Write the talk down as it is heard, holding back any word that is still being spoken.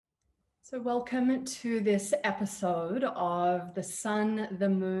So welcome to this episode of the Sun, the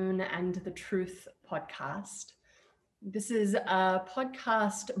Moon, and the Truth podcast. This is a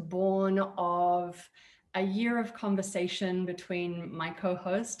podcast born of a year of conversation between my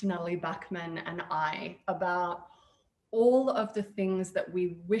co-host Natalie Bachman and I about all of the things that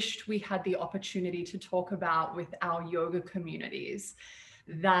we wished we had the opportunity to talk about with our yoga communities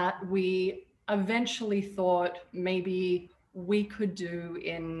that we eventually thought maybe we could do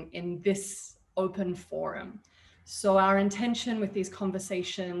in this open forum. So our intention with these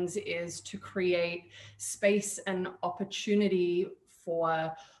conversations is to create space and opportunity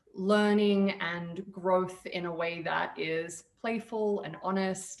for learning and growth in a way that is playful and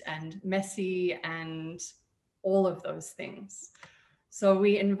honest and messy and all of those things. So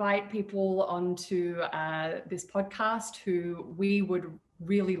we invite people onto this podcast who we would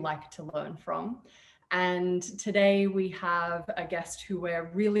really like to learn from. And today we have a guest who we're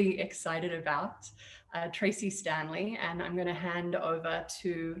really excited about, Tracee Stanley, and I'm going to hand over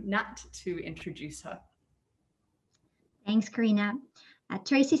to Nat to introduce her. Thanks, Karina.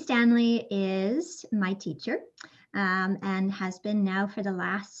 Tracee Stanley is my teacher and has been now for the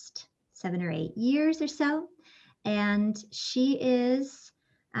last 7 or 8 years or so. And she is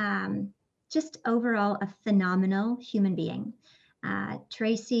just overall a phenomenal human being.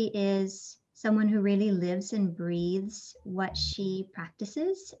 Tracee is someone who really lives and breathes what she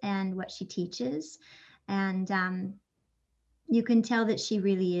practices and what she teaches. And you can tell that she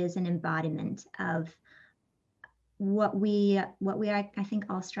really is an embodiment of what we I think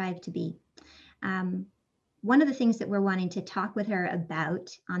all strive to be. One of the things that we're wanting to talk with her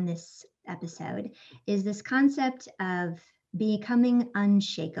about on this episode is this concept of becoming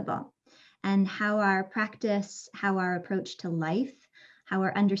unshakable and how our practice, how our approach to life, how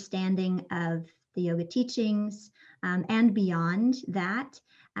our understanding of the yoga teachings and beyond that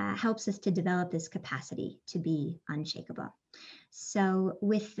helps us to develop this capacity to be unshakable. So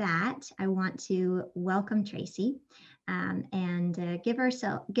with that, I want to welcome Tracee and give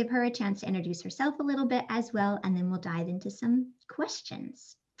her a chance to introduce herself a little bit as well, and then we'll dive into some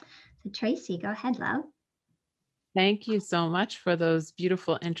questions. So Tracee, go ahead, love. Thank you so much for those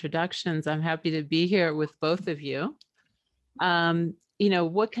beautiful introductions. I'm happy to be here with both of you.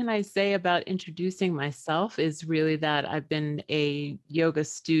 What can I say about introducing myself is really that I've been a yoga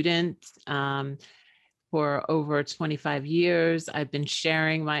student for over 25 years. I've been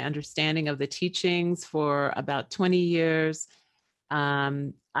sharing my understanding of the teachings for about 20 years.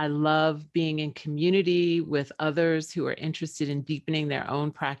 I love being in community with others who are interested in deepening their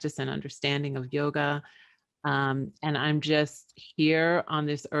own practice and understanding of yoga. And I'm just here on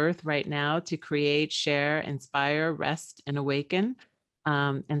this earth right now to create, share, inspire, rest, and awaken.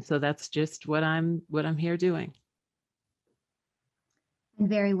 And so that's just what I'm here doing.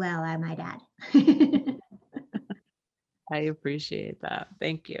 Very well, I might add. I appreciate that.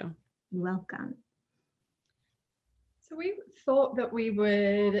 Thank you. You're welcome. So we thought that we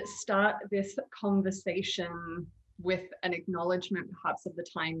would start this conversation with an acknowledgement perhaps of the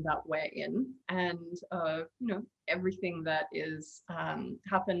time that we're in and everything that is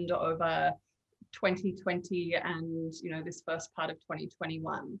happened over 2020 and this first part of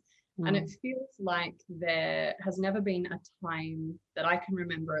 2021. And it feels like there has never been a time that I can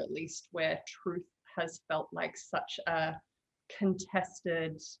remember, at least, where truth has felt like such a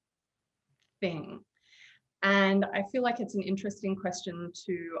contested thing. And I feel like it's an interesting question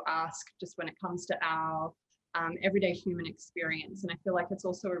to ask just when it comes to our everyday human experience. And I feel like it's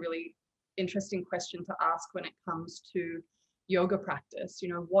also a really interesting question to ask when it comes to yoga practice.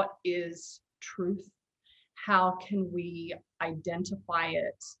 What is truth? How can we identify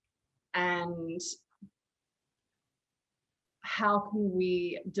it? And how can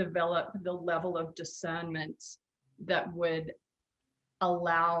we develop the level of discernment that would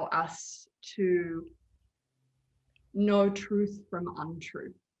allow us to know truth from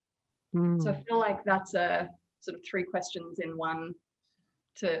untruth? So I feel like that's a sort of 3 questions in one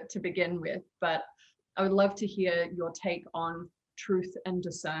to begin with, but I would love to hear your take on truth and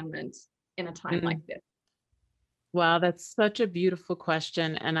discernment in a time like this. Wow, that's such a beautiful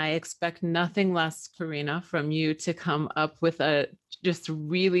question. And I expect nothing less, Karina, from you to come up with a just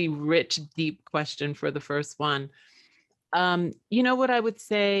really rich, deep question for the first one. What I would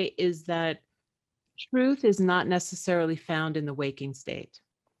say is that truth is not necessarily found in the waking state,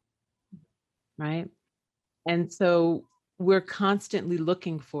 right? And so we're constantly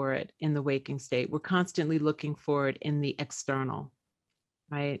looking for it in the waking state. We're constantly looking for it in the external,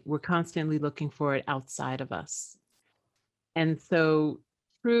 right? We're constantly looking for it outside of us. And so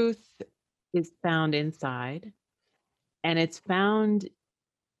truth is found inside, and it's found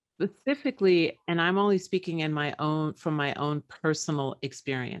specifically, and I'm only speaking from my own personal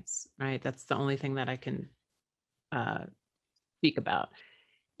experience, right? That's the only thing that I can speak about,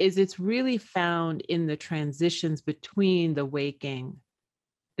 is it's really found in the transitions between the waking,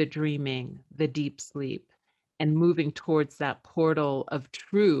 the dreaming, the deep sleep, and moving towards that portal of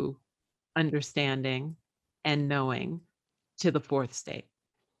true understanding and knowing to the fourth state.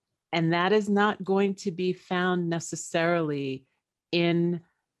 And that is not going to be found necessarily in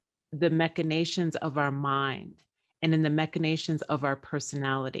the machinations of our mind and in the machinations of our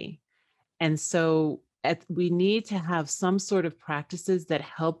personality. And so we need to have some sort of practices that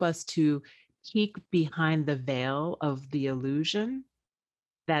help us to peek behind the veil of the illusion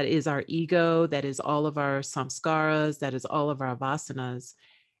that is our ego, that is all of our samskaras, that is all of our vasanas.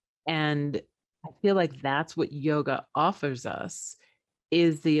 And I feel like that's what yoga offers us,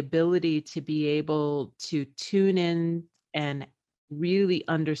 is the ability to be able to tune in and really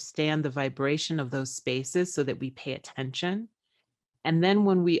understand the vibration of those spaces so that we pay attention. And then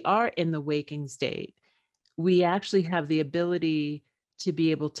when we are in the waking state, we actually have the ability to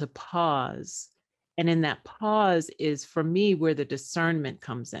be able to pause. And in that pause is, for me, where the discernment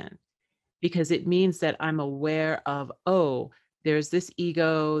comes in, because it means that I'm aware of, oh, there's this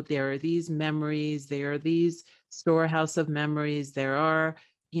ego, there are these memories, there are these storehouse of memories, there are,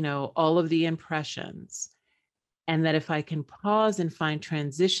 all of the impressions. And that if I can pause and find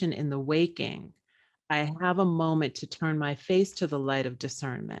transition in the waking, I have a moment to turn my face to the light of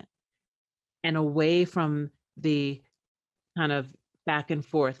discernment and away from the kind of back and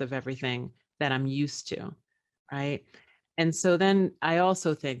forth of everything that I'm used to, right? And so then I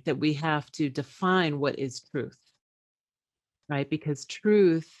also think that we have to define what is truth, right? Because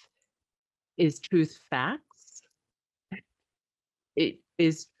truth facts. It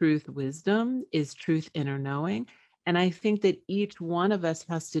is truth wisdom, is truth inner knowing. And I think that each one of us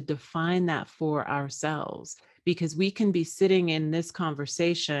has to define that for ourselves, because we can be sitting in this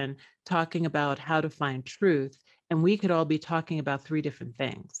conversation talking about how to find truth, and we could all be talking about 3 different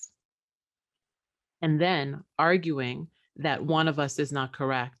things. And then arguing that one of us is not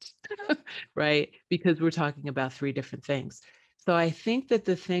correct, right? Because we're talking about 3 different things. So I think that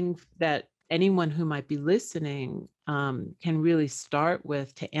the thing that anyone who might be listening can really start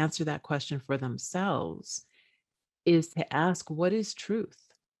with to answer that question for themselves is to ask, what is truth?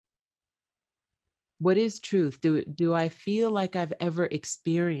 What is truth? Do I feel like I've ever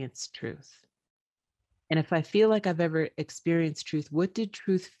experienced truth? And if I feel like I've ever experienced truth, what did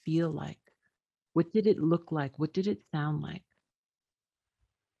truth feel like? What did it look like? What did it sound like?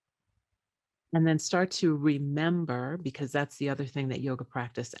 And then start to remember, because that's the other thing that yoga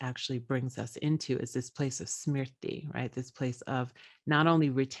practice actually brings us into, is this place of smriti, right? This place of not only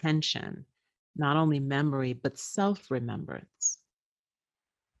retention, not only memory, but self-remembrance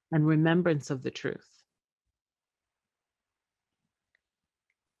and remembrance of the truth.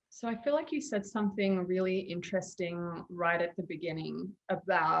 So I feel like you said something really interesting right at the beginning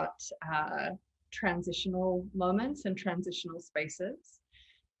about transitional moments and transitional spaces,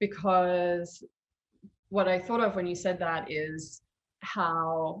 because what I thought of when you said that is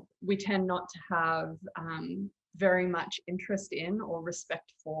how we tend not to have very much interest in or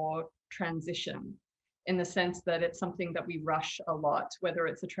respect for transition, in the sense that it's something that we rush a lot, whether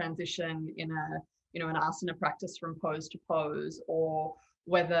it's a transition in an asana practice from pose to pose, or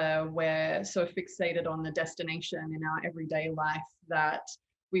whether we're so fixated on the destination in our everyday life that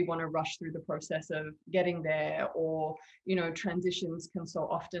we want to rush through the process of getting there, or transitions can so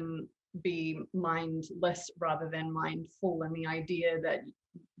often be mindless rather than mindful, and the idea that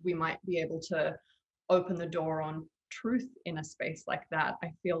we might be able to open the door on truth in a space like that,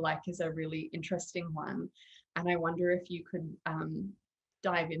 I feel like is a really interesting one. And I wonder if you could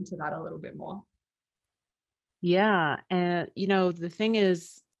dive into that a little bit more. Yeah. And, the thing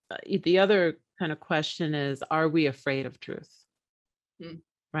is, the other kind of question is, are we afraid of truth?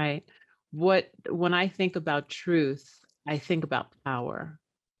 Right? When I think about truth, I think about power,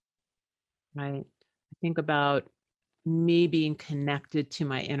 right? I think about me being connected to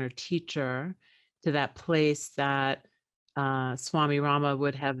my inner teacher, to that place that Swami Rama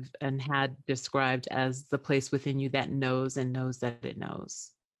would have and had described as the place within you that knows and knows that it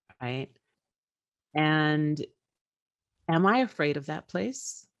knows, right? And am I afraid of that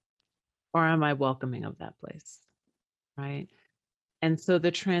place, or am I welcoming of that place, right? And so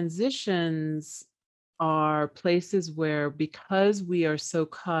the transitions are places where, because we are so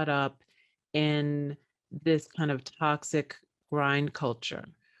caught up in this kind of toxic grind culture,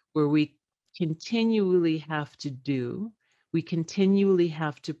 where we continually have to do, we continually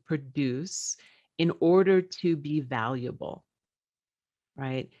have to produce in order to be valuable,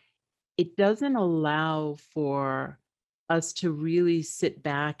 right? it doesn't allow for us to really sit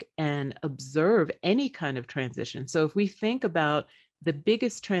back and observe any kind of transition. So if we think about the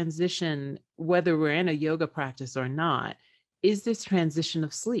biggest transition, whether we're in a yoga practice or not, is this transition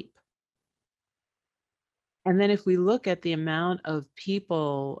of sleep. And then if we look at the amount of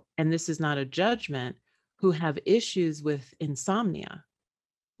people, and this is not a judgment, who have issues with insomnia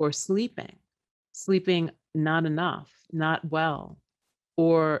or sleeping not enough, not well,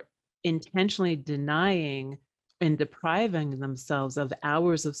 or intentionally denying and depriving themselves of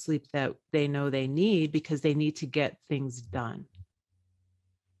hours of sleep that they know they need because they need to get things done.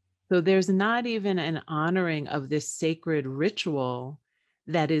 So there's not even an honoring of this sacred ritual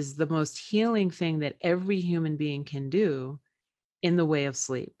that is the most healing thing that every human being can do in the way of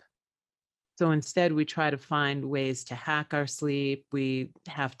sleep. So instead, we try to find ways to hack our sleep. We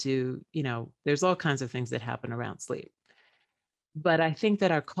have to, there's all kinds of things that happen around sleep. But I think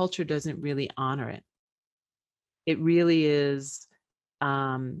that our culture doesn't really honor it. It really is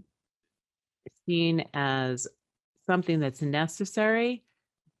seen as something that's necessary,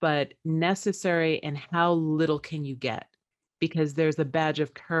 but necessary and how little can you get? Because there's a badge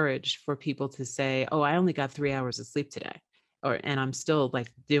of courage for people to say, oh, I only got 3 hours of sleep today, and I'm still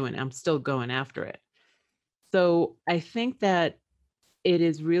I'm still going after it. So I think that it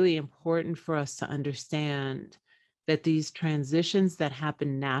is really important for us to understand that these transitions that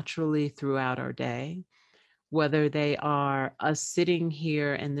happen naturally throughout our day, whether they are us sitting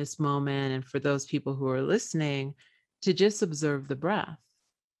here in this moment, and for those people who are listening, to just observe the breath.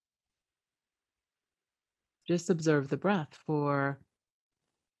 Just observe the breath for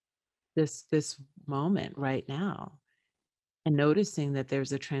this moment right now, and noticing that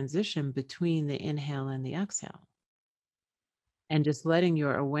there's a transition between the inhale and the exhale. And just letting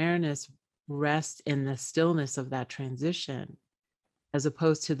your awareness rest in the stillness of that transition, as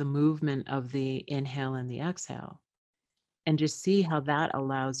opposed to the movement of the inhale and the exhale. And just see how that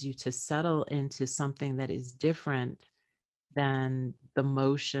allows you to settle into something that is different than the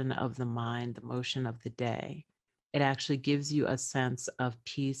motion of the mind, the motion of the day. It actually gives you a sense of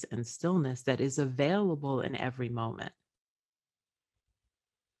peace and stillness that is available in every moment.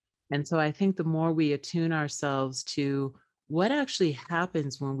 And so I think the more we attune ourselves to what actually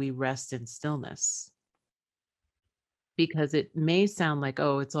happens when we rest in stillness, because it may sound like,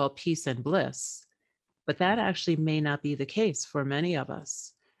 oh, it's all peace and bliss, but that actually may not be the case for many of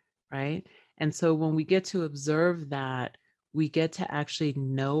us, right? And so when we get to observe that, we get to actually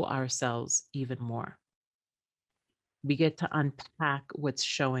know ourselves even more. We get to unpack what's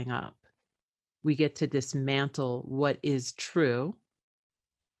showing up. We get to dismantle what is true,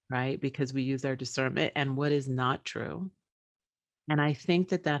 right? Because we use our discernment, and what is not true. And I think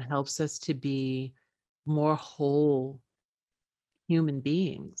that that helps us to be more whole human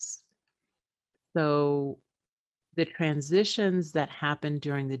beings. So the transitions that happen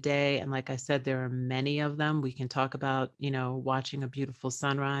during the day, and like I said, there are many of them. We can talk about, watching a beautiful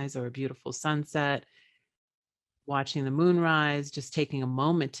sunrise or a beautiful sunset, watching the moonrise, just taking a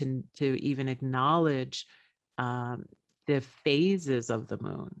moment to even acknowledge the phases of the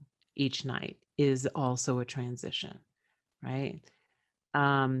moon each night is also a transition, right?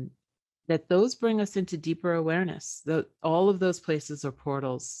 That those bring us into deeper awareness. All of those places are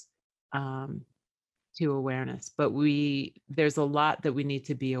portals to awareness, but there's a lot that we need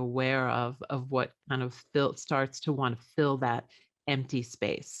to be aware of what kind of starts to want to fill that empty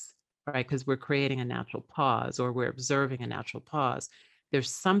space, right? Because we're creating a natural pause, or we're observing a natural pause. There's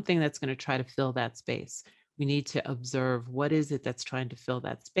something that's going to try to fill that space. We need to observe what is it that's trying to fill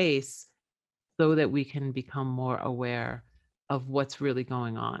that space, so that we can become more aware of what's really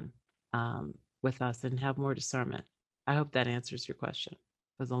going on with us and have more discernment. I hope that answers your question.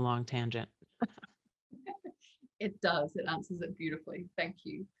 It was a long tangent. It does. It answers it beautifully. Thank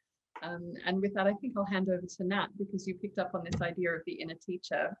you. And with that, I think I'll hand over to Nat, because you picked up on this idea of the inner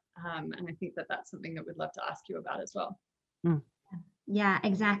teacher. And I think that that's something that we'd love to ask you about as well. Yeah,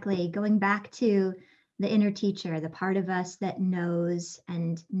 exactly. Going back to the inner teacher, the part of us that knows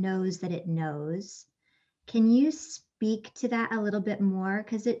and knows that it knows. Can you speak to that a little bit more?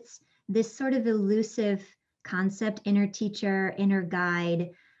 Because it's this sort of elusive concept, inner teacher, inner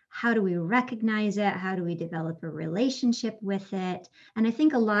guide. How do we recognize it? How do we develop a relationship with it? And I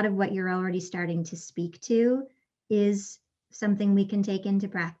think a lot of what you're already starting to speak to is something we can take into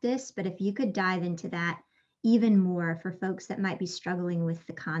practice. But if you could dive into that even more for folks that might be struggling with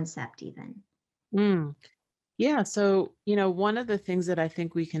the concept even. Yeah. So, one of the things that I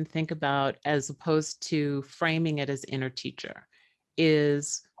think we can think about, as opposed to framing it as inner teacher,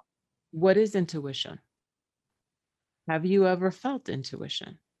 is, what is intuition? Have you ever felt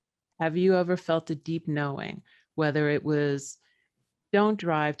intuition? Have you ever felt a deep knowing, whether it was, don't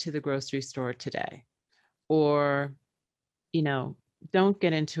drive to the grocery store today, or, don't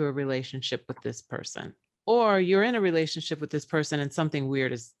get into a relationship with this person, or you're in a relationship with this person and something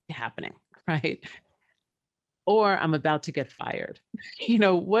weird is happening, right? Or I'm about to get fired,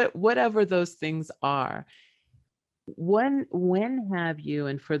 whatever those things are. When have you,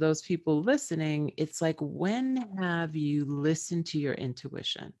 and for those people listening, it's like, when have you listened to your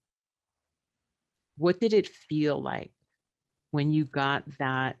intuition? What did it feel like when you got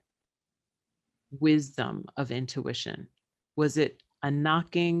that wisdom of intuition? Was it a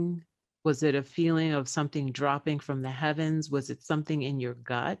knocking? Was it a feeling of something dropping from the heavens? Was it something in your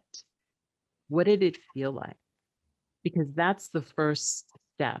gut? What did it feel like? Because that's the first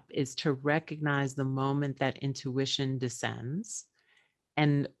step, is to recognize the moment that intuition descends.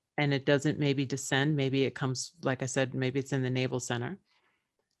 And it doesn't maybe descend, maybe it comes, like I said, maybe it's in the navel center.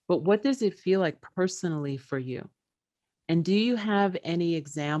 But what does it feel like personally for you? And do you have any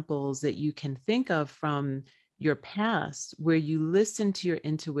examples that you can think of from your past where you listened to your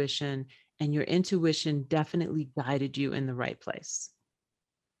intuition and your intuition definitely guided you in the right place?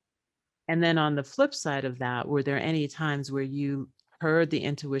 And then on the flip side of that, were there any times where you heard the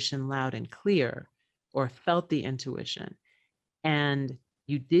intuition loud and clear, or felt the intuition and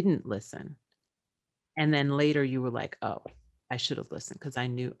you didn't listen? And then later you were like, oh, I should have listened because I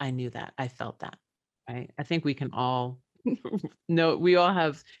knew that, I felt that, right? I think we can all know, we all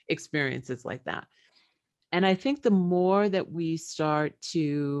have experiences like that. And I think the more that we start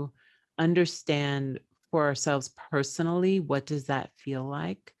to understand for ourselves personally, what does that feel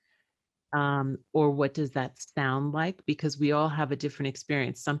like? Or what does that sound like? Because we all have a different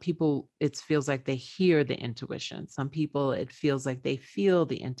experience. Some people, it feels like they hear the intuition. Some people, it feels like they feel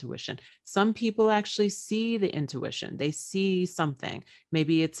the intuition. Some people actually see the intuition. They see something.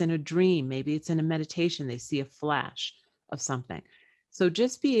 Maybe it's in a dream. Maybe it's in a meditation. They see a flash of something. So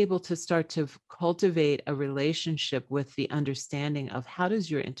just be able to start to cultivate a relationship with the understanding of, how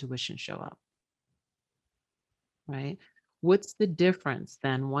does your intuition show up? Right? What's the difference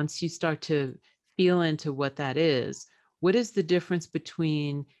then once you start to feel into what that is? What is the difference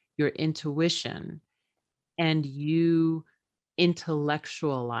between your intuition and you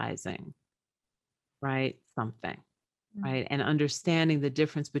intellectualizing, right? Something, right? And understanding the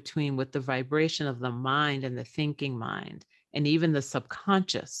difference between what the vibration of the mind and the thinking mind, and even the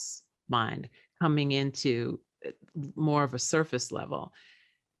subconscious mind coming into more of a surface level,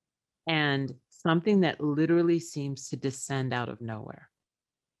 and something that literally seems to descend out of nowhere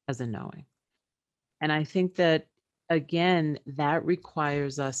as a knowing. And I think that, again, that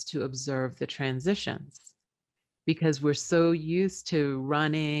requires us to observe the transitions, because we're so used to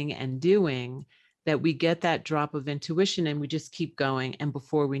running and doing that we get that drop of intuition and we just keep going. And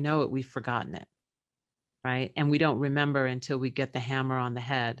before we know it, we've forgotten it, right? And we don't remember until we get the hammer on the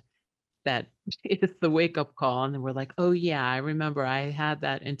head that it's the wake-up call. And then we're like, oh yeah, I remember I had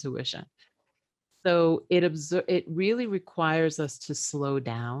that intuition. So it really requires us to slow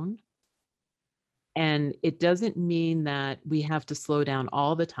down. And it doesn't mean that we have to slow down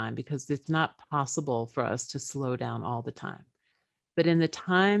all the time, because it's not possible for us to slow down all the time. But in the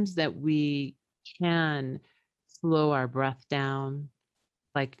times that we can slow our breath down,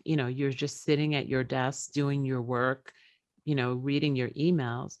 like, you're just sitting at your desk doing your work, reading your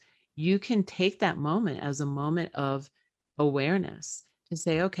emails, you can take that moment as a moment of awareness to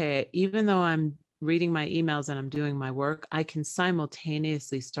say, okay, even though I'm reading my emails and I'm doing my work, I can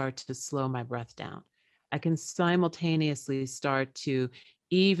simultaneously start to slow my breath down. I can simultaneously start to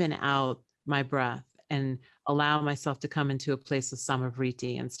even out my breath and allow myself to come into a place of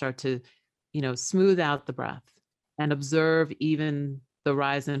samavriti and start to, smooth out the breath and observe even the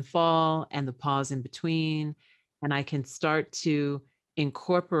rise and fall and the pause in between. And I can start to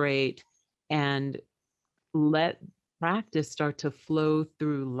incorporate and let practice start to flow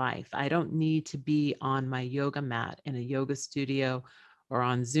through life. I don't need to be on my yoga mat in a yoga studio or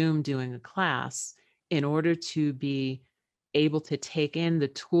on Zoom doing a class in order to be able to take in the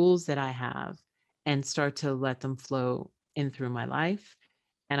tools that I have and start to let them flow in through my life.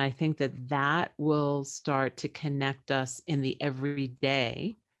 And I think that that will start to connect us in the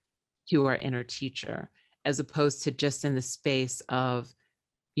everyday to our inner teacher, as opposed to just in the space of,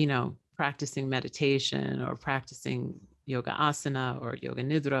 practicing meditation or practicing yoga asana or yoga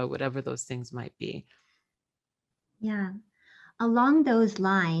nidra, whatever those things might be. Yeah. Along those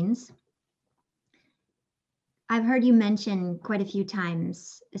lines, I've heard you mention quite a few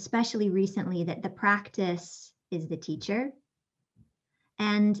times, especially recently, that the practice is the teacher.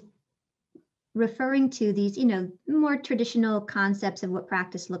 And referring to these, more traditional concepts of what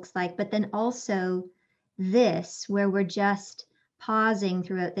practice looks like, but then also this, where we're just pausing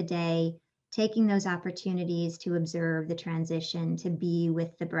throughout the day, taking those opportunities to observe the transition, to be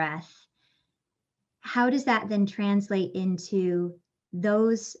with the breath. How does that then translate into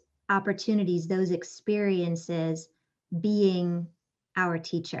those opportunities, those experiences being our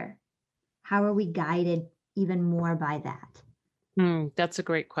teacher? How are we guided even more by that? That's a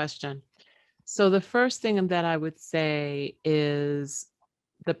great question. So the first thing that I would say is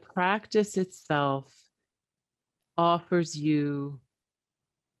the practice itself offers you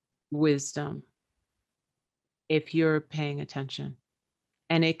wisdom if you're paying attention.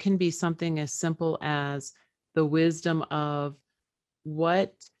 And it can be something as simple as the wisdom of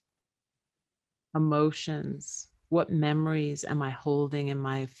what emotions, what memories am I holding in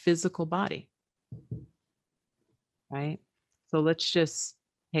my physical body, right? So let's just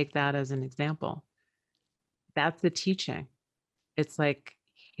take that as an example. That's the teaching. It's like,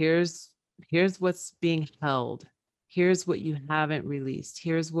 here's what's being held. Here's what you haven't released.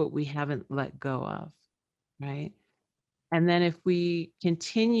 Here's what we haven't let go of, right? And then if we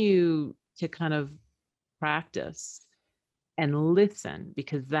continue to kind of practice and listen,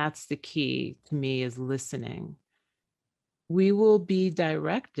 because that's the key to me, is listening, we will be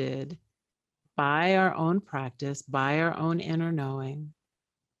directed by our own practice, by our own inner knowing,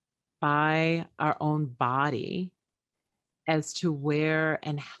 by our own body, as to where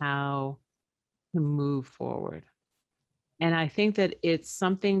and how to move forward. And I think that it's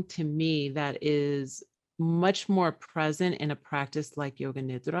something to me that is much more present in a practice like Yoga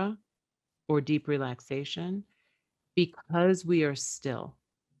Nidra or deep relaxation, because we are still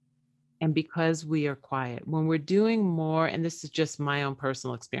and because we are quiet. When we're doing more, and this is just my own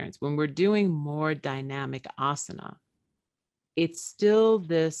personal experience, when we're doing more dynamic asana, it's still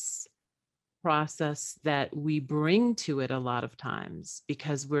this process that we bring to it a lot of times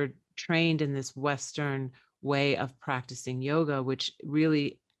because we're trained in this Western way of practicing yoga, which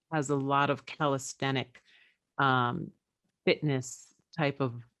really has a lot of calisthenic fitness type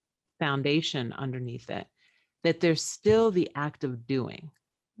of foundation underneath it, that there's still the act of doing,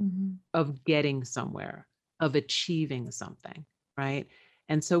 of getting somewhere, of achieving something, right?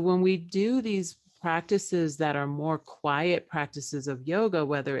 And so when we do these practices that are more quiet practices of yoga,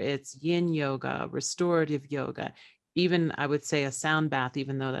 whether it's yin yoga, restorative yoga, even I would say a sound bath,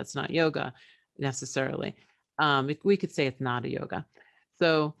 even though that's not yoga necessarily, we could say it's not a yoga.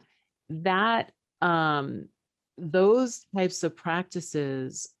 So that those types of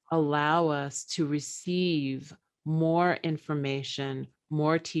practices allow us to receive more information,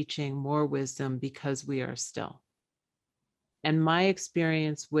 more teaching, more wisdom, because we are still. And my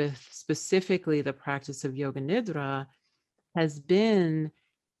experience with specifically the practice of Yoga Nidra has been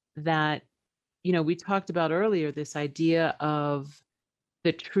that, we talked about earlier this idea of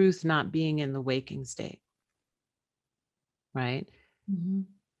the truth not being in the waking state, right?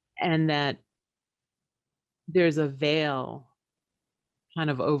 And that there's a veil kind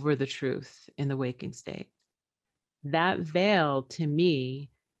of over the truth in the waking state. That veil, to me,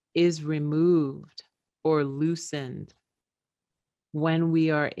 is removed or loosened when we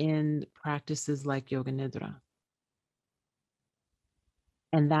are in practices like Yoga Nidra.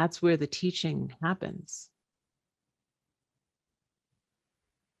 And that's where the teaching happens.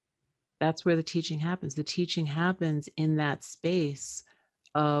 That's where the teaching happens. The teaching happens in that space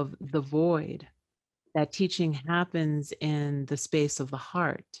of the void. That teaching happens in the space of the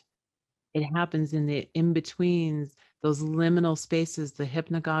heart. It happens in the in-betweens, those liminal spaces, the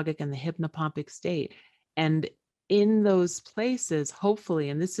hypnagogic and the hypnopompic state. And in those places, hopefully,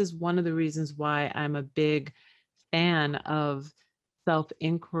 and this is one of the reasons why I'm a big fan of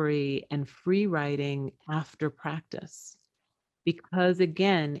self-inquiry and free writing after practice. Because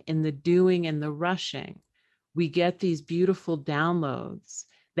again, in the doing and the rushing, we get these beautiful downloads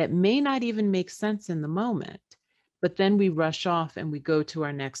that may not even make sense in the moment, but then we rush off and we go to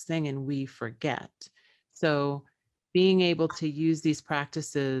our next thing and we forget. So being able to use these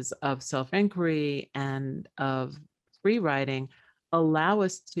practices of self-inquiry and of free writing allow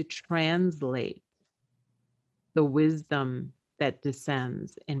us to translate the wisdom that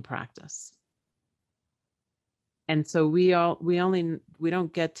descends in practice. And so we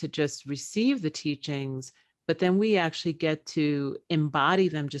don't get to just receive the teachings, but then we actually get to embody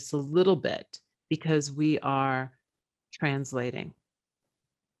them just a little bit because we are translating.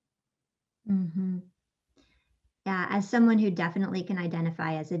 Yeah, as someone who definitely can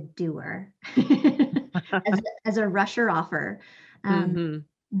identify as a doer, as a rusher-offer,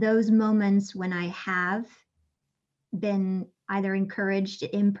 those moments when I have been either encouraged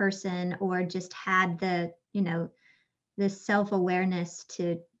in person or just had the, the self-awareness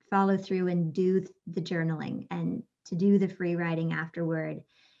to follow through and do the journaling and to do the free writing afterward,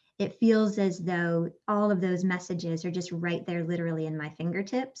 it feels as though all of those messages are just right there, literally in my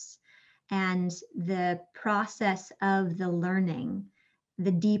fingertips. And the process of the learning,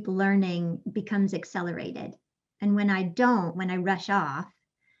 the deep learning, becomes accelerated. And when I rush off,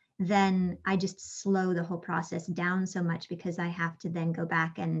 then I just slow the whole process down so much, because I have to then go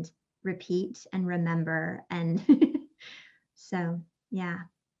back and repeat and remember. And so, yeah,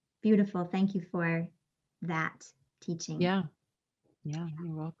 beautiful. Thank you for that teaching. Yeah. Yeah,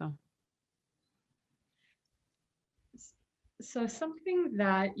 you're welcome. So something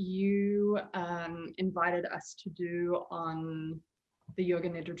that you invited us to do on the yoga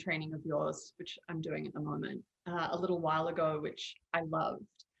nidra training of yours, which I'm doing at the moment, a little while ago, which I loved,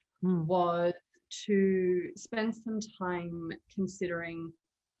 was to spend some time considering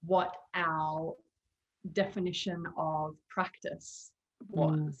what our definition of practice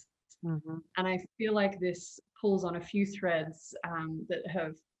was. Mm-hmm. And I feel like this pulls on a few threads that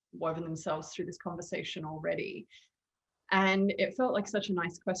have woven themselves through this conversation already. And it felt like such a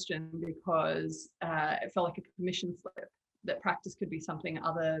nice question, because it felt like a permission slip that practice could be something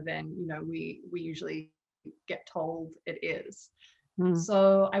other than, we usually get told it is.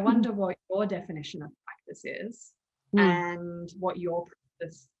 So I wonder what your definition of practice is and what your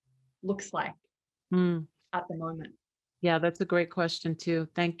practice looks like at the moment. Yeah, that's a great question too.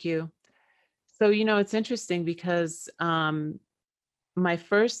 Thank you. So, it's interesting because my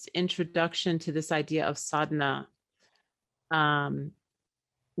first introduction to this idea of sadhana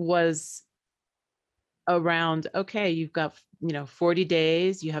was around, okay, you've got, 40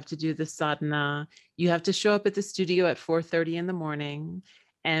 days, you have to do the sadhana, you have to show up at the studio at 4:30 in the morning,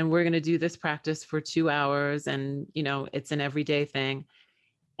 and we're going to do this practice for 2 hours, and, it's an everyday thing.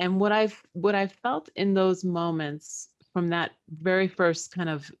 And what I've felt in those moments from that very first kind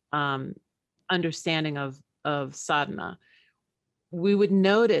of understanding of sadhana, we would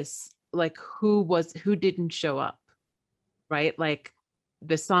notice like who didn't show up, right? Like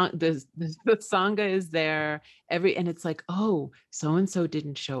the sangha is there and it's like, oh, so and so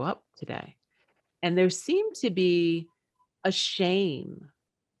didn't show up today, and there seemed to be a shame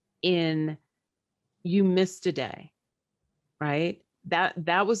in, you missed a day, right?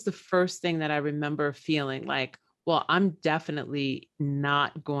 That was the first thing that I remember feeling like, well, I'm definitely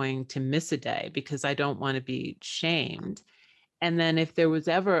not going to miss a day because I don't want to be shamed. And then if there was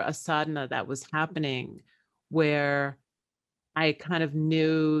ever a sadhana that was happening where I kind of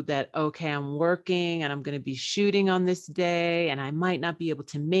knew that, okay, I'm working and I'm going to be shooting on this day and I might not be able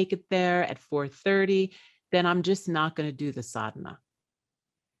to make it there at 4:30, then I'm just not going to do the sadhana,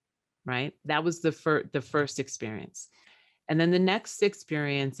 right? That was the first experience. And then the next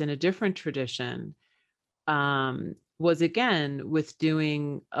experience in a different tradition was again with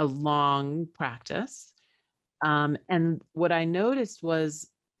doing a long practice. And what I noticed was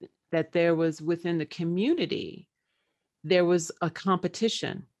that there was within the community, there was a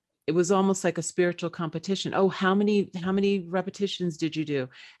competition. It was almost like a spiritual competition. Oh, how many repetitions did you do?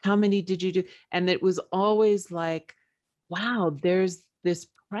 How many did you do? And it was always like, wow, there's this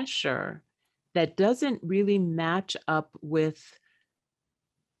pressure that doesn't really match up with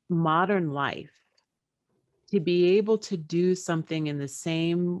modern life, to be able to do something in the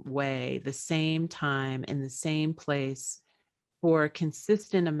same way, the same time, in the same place for a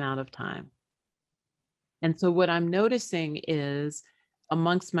consistent amount of time. And so what I'm noticing is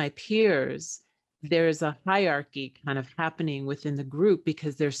amongst my peers, there's a hierarchy kind of happening within the group,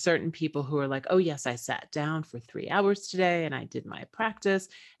 because there's certain people who are like, oh yes, I sat down for 3 hours today and I did my practice.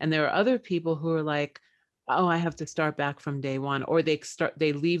 And there are other people who are like, oh, I have to start back from day one, or they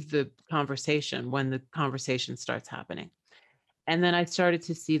leave the conversation when the conversation starts happening. And then I started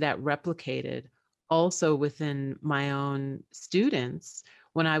to see that replicated also within my own students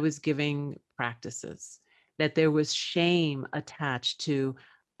when I was giving practices, that there was shame attached to,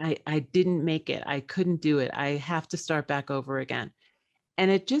 I didn't make it, I couldn't do it, I have to start back over again.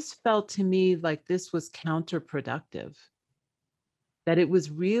 And it just felt to me like this was counterproductive, that it was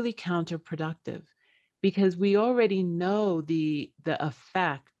really counterproductive, because we already know the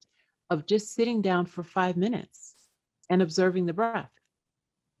effect of just sitting down for 5 minutes and observing the breath,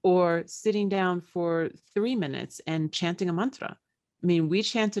 or sitting down for 3 minutes and chanting a mantra. I mean, we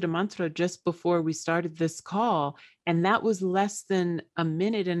chanted a mantra just before we started this call, and that was less than a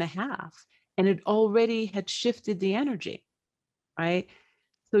minute and a half, and it already had shifted the energy, right?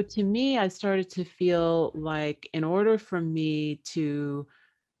 So to me, I started to feel like in order for me to,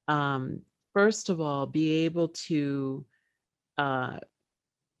 first of all, be able to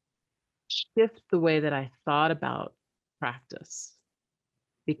shift the way that I thought about practice,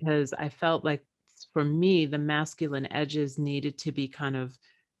 because I felt like for me, the masculine edges needed to be kind of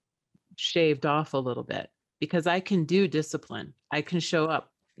shaved off a little bit, because I can do discipline. I can show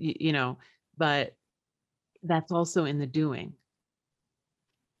up, but that's also in the doing.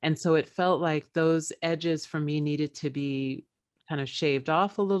 And so it felt like those edges for me needed to be kind of shaved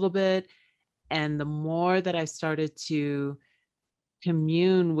off a little bit. And the more that I started to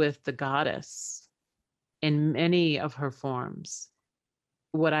commune with the goddess in many of her forms,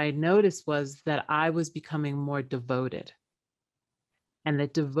 what I noticed was that I was becoming more devoted. And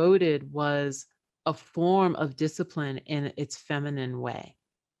that devoted was a form of discipline in its feminine way.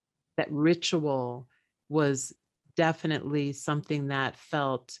 That ritual was definitely something that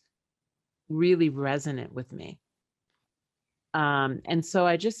felt really resonant with me. And so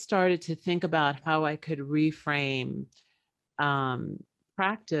I just started to think about how I could reframe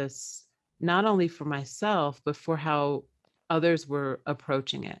practice, not only for myself, but for how others were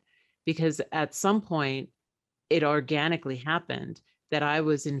approaching it. Because at some point, it organically happened that I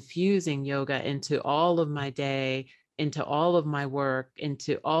was infusing yoga into all of my day, into all of my work,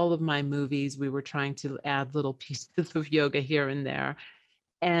 into all of my movies. We were trying to add little pieces of yoga here and there.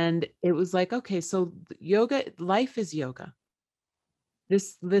 And it was like, okay, so yoga, life is yoga.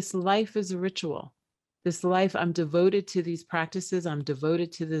 This life is a ritual. This life, I'm devoted to these practices. I'm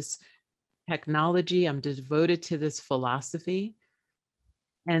devoted to this technology. I'm devoted to this philosophy.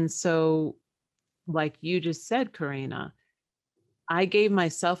 And so, like you just said, Karina, I gave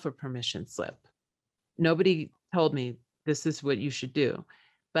myself a permission slip. Nobody told me this is what you should do.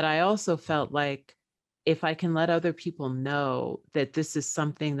 But I also felt like if I can let other people know that this is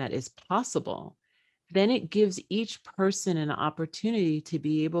something that is possible, then it gives each person an opportunity to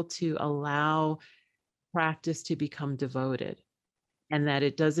be able to allow practice to become devoted. And that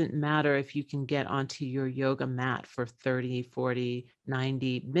it doesn't matter if you can get onto your yoga mat for 30, 40,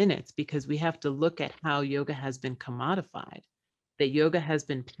 90 minutes, because we have to look at how yoga has been commodified. That yoga has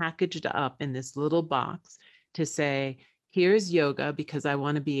been packaged up in this little box to say, here's yoga because I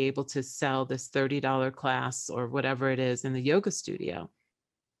want to be able to sell this $30 class or whatever it is in the yoga studio.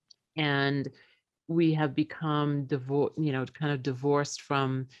 And we have become kind of divorced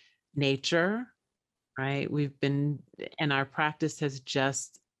from nature, right? And our practice has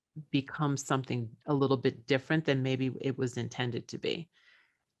just become something a little bit different than maybe it was intended to be.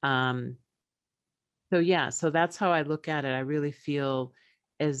 So that's how I look at it. I really feel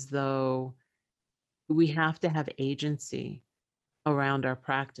as though we have to have agency around our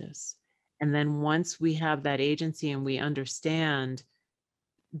practice. And then once we have that agency and we understand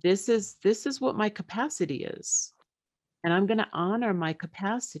this is what my capacity is, and I'm going to honor my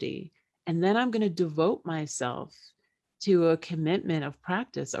capacity, and then I'm going to devote myself to a commitment of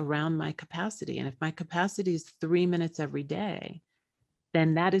practice around my capacity. And if my capacity is 3 minutes every day,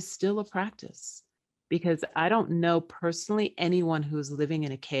 then that is still a practice. Because I don't know personally anyone who's living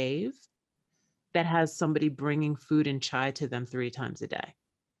in a cave that has somebody bringing food and chai to them 3 times a day.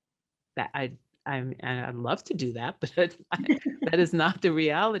 That I'd love to do that, but that is not the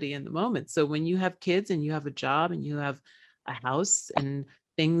reality in the moment. So when you have kids and you have a job and you have a house and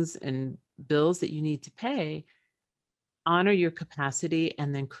things and bills that you need to pay, honor your capacity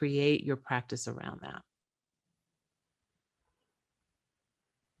and then create your practice around that.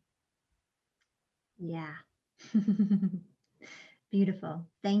 Yeah. Beautiful.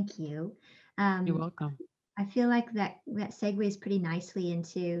 Thank you. You're welcome. I feel like that segues pretty nicely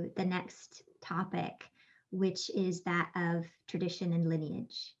into the next topic, which is that of tradition and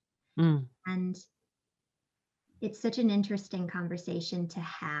lineage. And it's such an interesting conversation to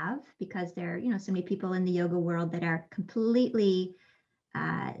have because there are, so many people in the yoga world that are completely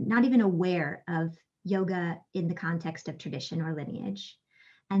not even aware of yoga in the context of tradition or lineage.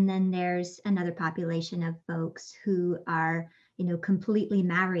 And then there's another population of folks who are, completely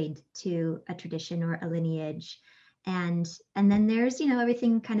married to a tradition or a lineage. And then there's,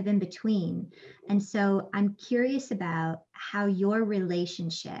 everything kind of in between. And so I'm curious about how your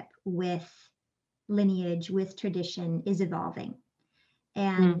relationship with lineage, with tradition is evolving,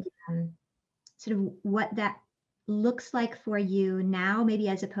 and sort of what that looks like for you now, maybe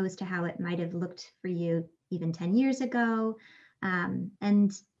as opposed to how it might have looked for you even 10 years ago.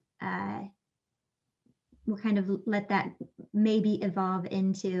 We'll kind of let that maybe evolve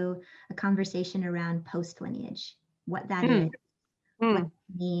into a conversation around post-lineage, what that is, what it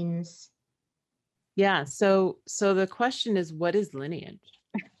means. Yeah. So the question is, what is lineage?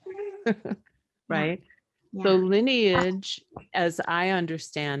 Right? Yeah. So lineage, as I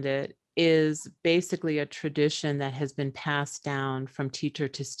understand it, is basically a tradition that has been passed down from teacher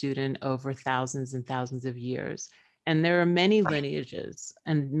to student over thousands and thousands of years. And there are many lineages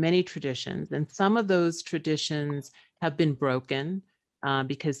and many traditions, and some of those traditions have been broken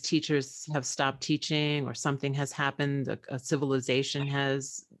because teachers have stopped teaching or something has happened, a civilization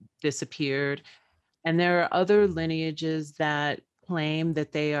has disappeared. And there are other lineages that claim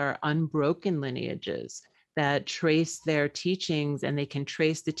that they are unbroken lineages that trace their teachings, and they can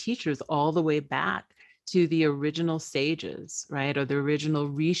trace the teachers all the way back to the original sages, right? Or the original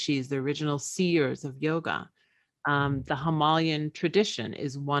rishis, the original seers of yoga. The Himalayan tradition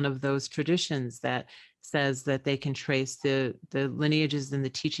is one of those traditions that says that they can trace the lineages and the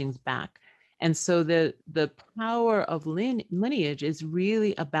teachings back. And so the power of lineage is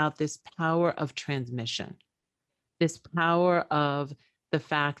really about this power of transmission, this power of the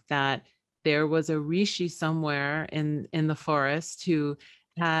fact that there was a rishi somewhere in the forest who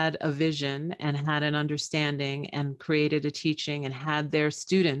had a vision and had an understanding and created a teaching and had their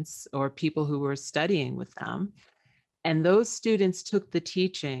students or people who were studying with them. And those students took the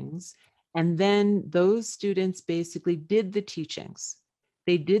teachings, and then those students basically did the teachings.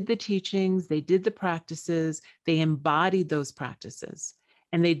 They did the teachings, they did the practices, they embodied those practices,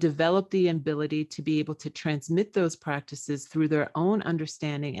 and they developed the ability to be able to transmit those practices through their own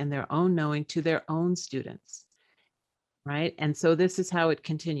understanding and their own knowing to their own students, right? And so this is how it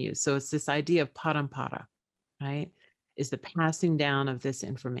continues. So it's this idea of parampara, right? Is the passing down of this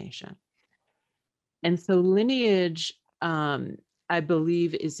information. And so lineage, I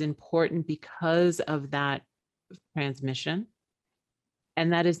believe, is important because of that transmission.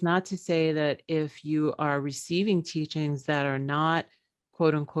 And that is not to say that if you are receiving teachings that are not,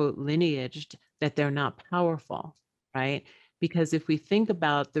 quote unquote, lineaged, that they're not powerful, right? Because if we think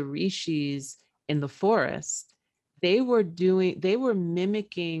about the rishis in the forest, they were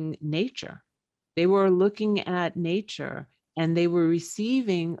mimicking nature. They were looking at nature, and they were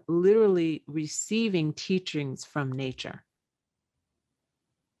literally receiving teachings from nature,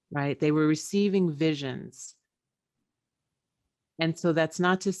 right? They were receiving visions. And so that's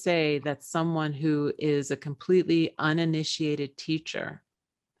not to say that someone who is a completely uninitiated teacher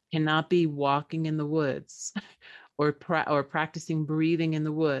cannot be walking in the woods or practicing breathing in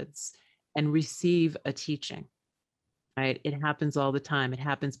the woods and receive a teaching, right? It happens all the time. It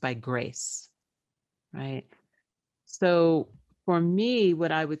happens by grace, right? So for me,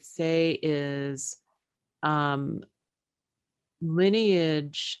 what I would say is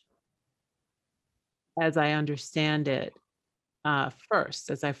lineage, as I understand it,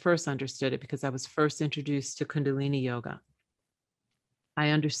 as I first understood it, because I was first introduced to Kundalini yoga, I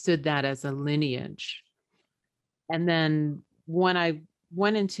understood that as a lineage. And then when I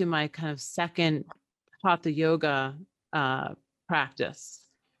went into my kind of second Hatha yoga practice,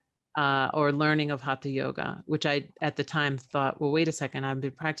 or learning of Hatha yoga, which I at the time thought, well, wait a second, I've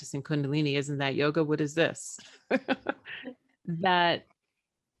been practicing Kundalini. Isn't that yoga? What is this? That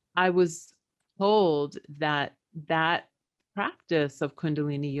I was told that that practice of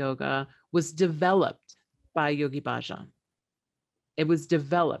Kundalini yoga was developed by Yogi Bhajan. It was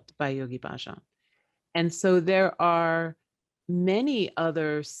developed by Yogi Bhajan. And so there are many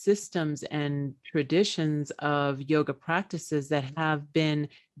other systems and traditions of yoga practices that have been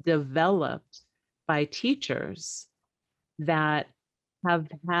developed by teachers that have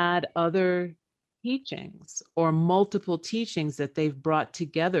had other teachings or multiple teachings that they've brought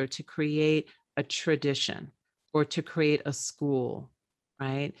together to create a tradition or to create a school,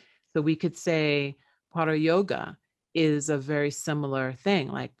 right? So we could say Para Yoga is a very similar thing,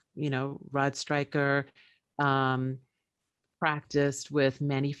 like, Rod Stryker practiced with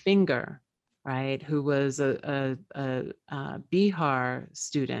Many Finger, right, who was a Bihar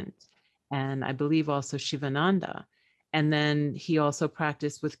student, and I believe also Shivananda. And then he also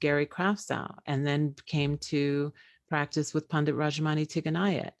practiced with Gary Kraftsow, and then came to practice with Pandit Rajamani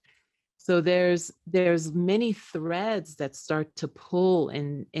Tiganayat. So there's many threads that start to pull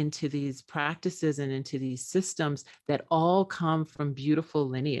into these practices and into these systems that all come from beautiful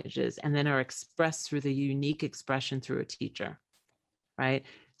lineages and then are expressed through the unique expression through a teacher, right?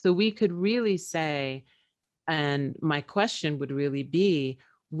 So we could really say, and my question would really be,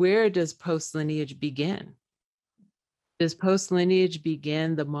 where does post-lineage begin? Does post-lineage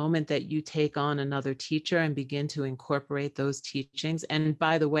begin the moment that you take on another teacher and begin to incorporate those teachings? And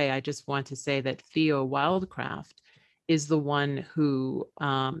by the way, I just want to say that Theo Wildcraft is the one who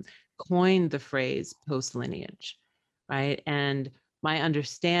coined the phrase post-lineage, right? And my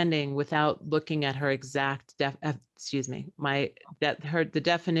understanding, without looking at her exact, the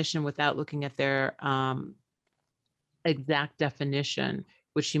definition without looking at their exact definition,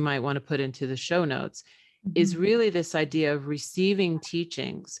 which you might want to put into the show notes, is really this idea of receiving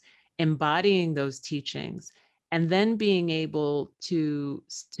teachings, embodying those teachings, and then being able to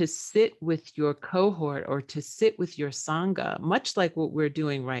sit with your cohort or to sit with your Sangha, much like what we're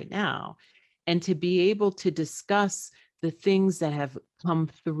doing right now, and to be able to discuss the things that have come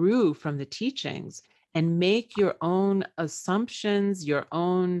through from the teachings and make your own assumptions, your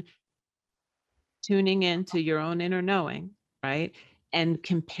own tuning into your own inner knowing, right? And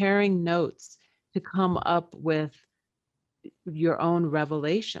comparing notes to come up with your own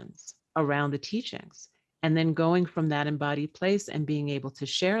revelations around the teachings, and then going from that embodied place and being able to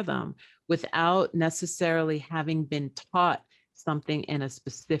share them without necessarily having been taught something in a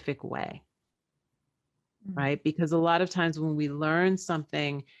specific way, right? Because a lot of times when we learn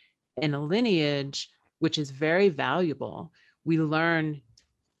something in a lineage, which is very valuable, we learn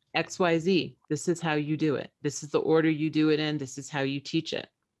XYZ. This is how you do it. This is the order you do it in. This is how you teach it,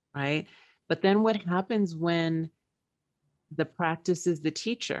 right? But then what happens when the practice is the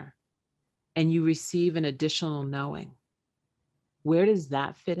teacher and you receive an additional knowing? Where does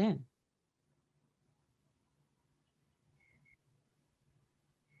that fit in?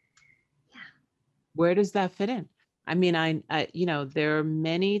 Where does that fit in? I mean, I there are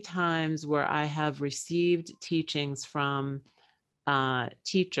many times where I have received teachings from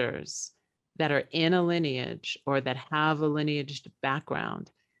teachers that are in a lineage or that have a lineage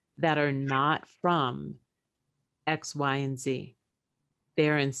background that are not from X, Y, and Z.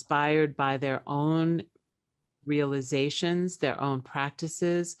 They're inspired by their own realizations, their own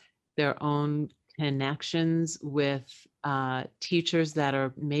practices, their own connections with teachers that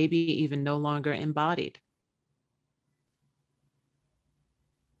are maybe even no longer embodied.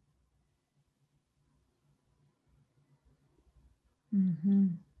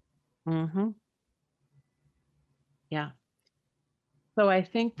 Yeah. So I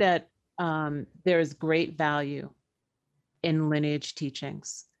think that there's great value in lineage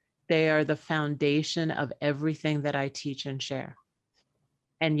teachings. They are the foundation of everything that I teach and share.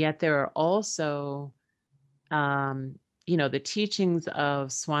 And yet there are also, the teachings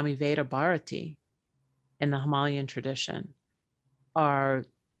of Swami Veda Bharati in the Himalayan tradition they're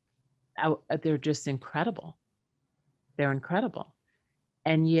just incredible. They're incredible.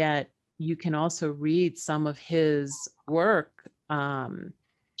 And yet you can also read some of his work,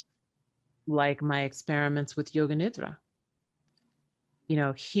 like my experiments with Yoga Nidra.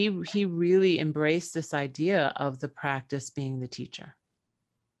 He really embraced this idea of the practice being the teacher,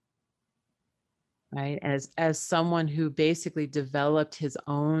 right? As someone who basically developed his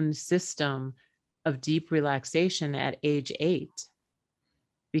own system of deep relaxation at age 8,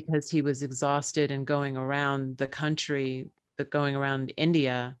 because he was exhausted and going around the country, going around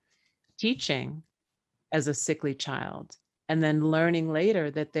India, teaching as a sickly child, and then learning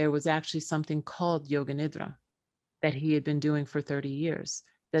later that there was actually something called Yoga Nidra that he had been doing for 30 years,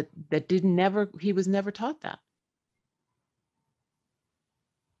 he was never taught that.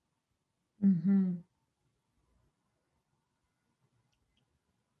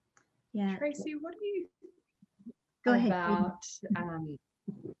 Yeah. Tracee, what do you Go ahead.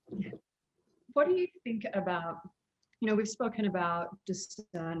 What do you think about, we've spoken about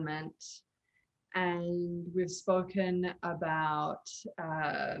discernment, and we've spoken about,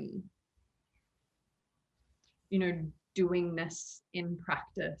 doingness in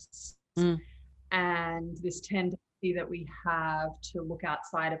practice, and this tendency that we have to look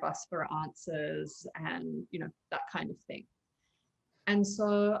outside of us for answers and, that kind of thing. And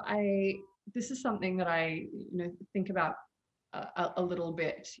so this is something that I, think about a little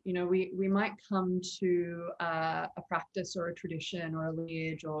bit. We might come to a practice or a tradition or a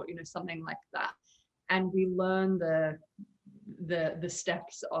lineage or, something like that, and we learn the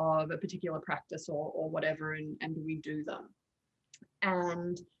steps of a particular practice or whatever, and we do them.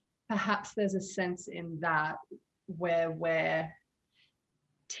 And perhaps there's a sense in that where we're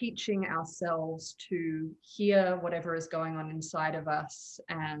teaching ourselves to hear whatever is going on inside of us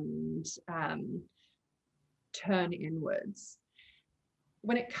and turn inwards.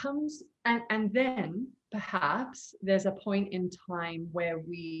 When it comes, and then perhaps there's a point in time where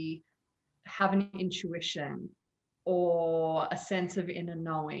we have an intuition or a sense of inner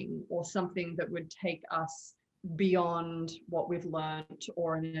knowing or something that would take us beyond what we've learned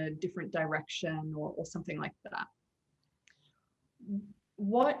or in a different direction or something like that.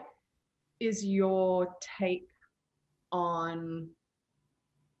 What is your take on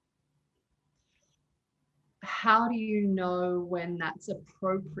how do you know when that's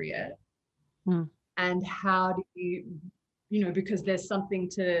appropriate, and how do you because there's something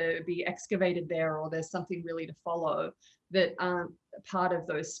to be excavated there, or there's something really to follow that aren't part of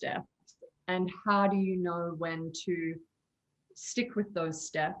those steps. And how do you know when to stick with those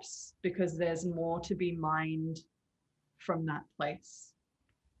steps because there's more to be mined from that place?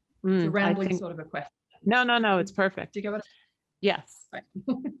 It's a rambling sort of a question. No, it's perfect. Do you get what? Yes. Right.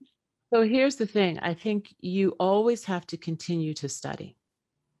 So here's the thing. I think you always have to continue to study,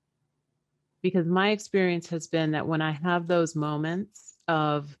 because my experience has been that when I have those moments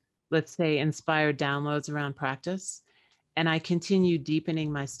of, let's say, inspired downloads around practice, and I continue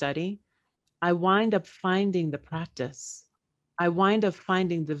deepening my study, I wind up finding the practice. I wind up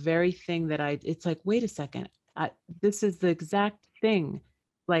finding the very thing that it's like, wait a second, this is the exact thing.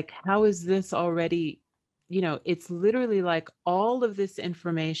 Like, how is this already, it's literally like all of this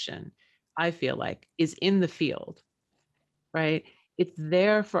information, I feel like, is in the field, right? It's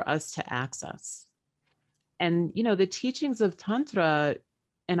there for us to access. And, the teachings of Tantra,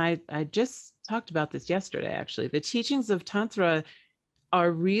 and I just talked about this yesterday, actually, the teachings of Tantra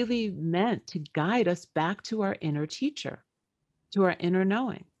are really meant to guide us back to our inner teacher, to our inner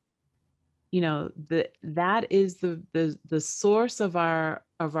knowing. That is the source of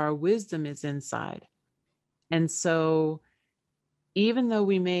our wisdom is inside. And so even though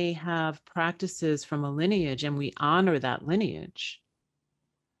we may have practices from a lineage and we honor that lineage,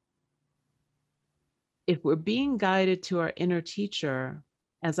 if we're being guided to our inner teacher,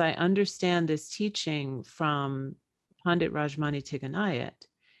 as I understand this teaching from Pandit Rajmani Tiganayat,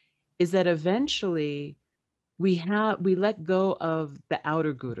 is that eventually we let go of the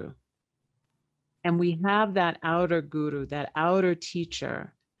outer guru. And we have that outer guru, that outer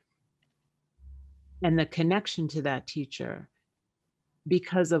teacher, and the connection to that teacher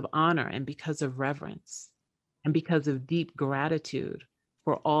because of honor and because of reverence and because of deep gratitude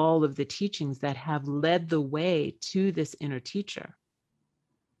for all of the teachings that have led the way to this inner teacher.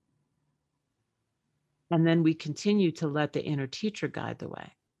 And then we continue to let the inner teacher guide the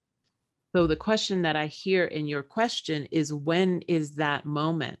way. So the question that I hear in your question is, when is that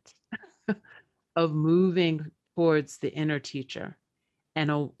moment of moving towards the inner teacher and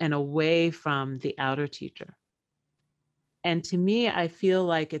away from the outer teacher? And to me, I feel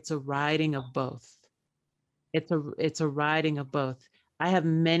like it's a riding of both. It's a riding of both. I have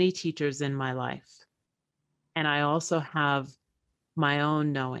many teachers in my life, and I also have my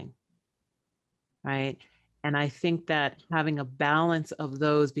own knowing, right? And I think that having a balance of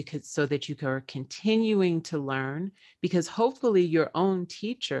those, because so that you are continuing to learn, because hopefully your own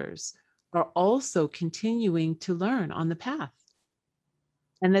teachers are also continuing to learn on the path.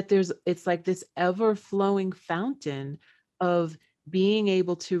 And that it's like this ever-flowing fountain of being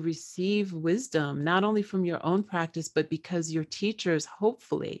able to receive wisdom, not only from your own practice, but because your teachers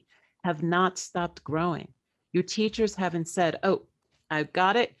hopefully have not stopped growing. Your teachers haven't said, oh, I've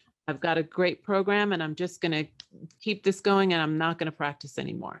got it. I've got a great program and I'm just going to keep this going and I'm not going to practice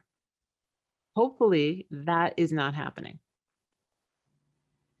anymore. Hopefully that is not happening.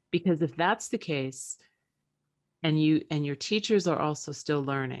 Because if that's the case, and your teachers are also still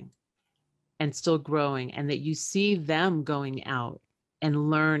learning and still growing, and that you see them going out and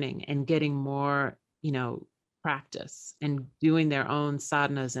learning and getting more, practice and doing their own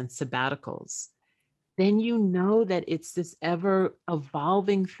sadhanas and sabbaticals, then you know that it's this ever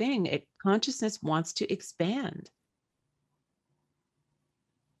evolving thing. Consciousness wants to expand.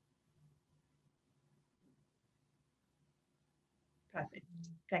 Perfect.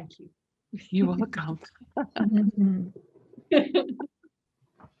 Thank you. You're welcome. I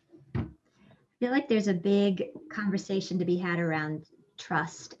feel like there's a big conversation to be had around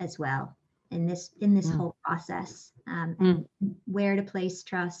trust as well in this whole process, and where to place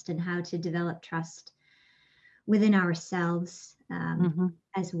trust and how to develop trust within ourselves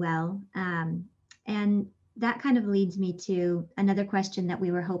as well. And that kind of leads me to another question that we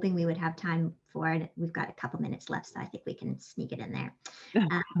were hoping we would have time for. And we've got a couple minutes left, so I think we can sneak it in there.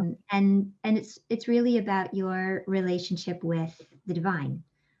 And it's really about your relationship with the divine,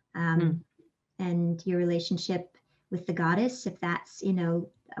 and your relationship with the goddess, if that's,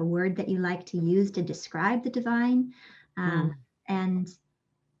 a word that you like to use to describe the divine.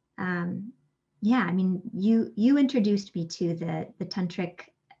 Yeah, I mean, you introduced me to the tantric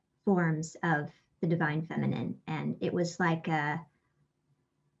forms of the divine feminine, and it was like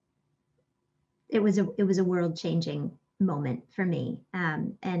it was a world-changing moment for me.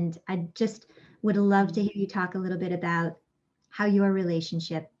 And I just would love to hear you talk a little bit about how your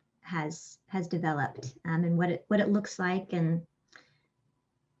relationship has developed, and what it looks like, and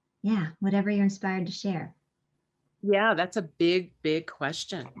yeah, whatever you're inspired to share. Yeah, that's a big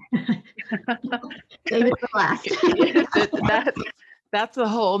question. Save it for last. That's a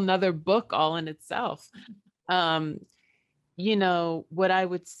whole nother book all in itself. You know, what I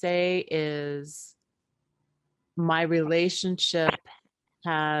would say is my relationship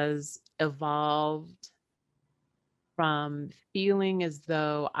has evolved from feeling as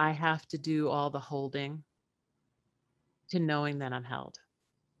though I have to do all the holding to knowing that I'm held.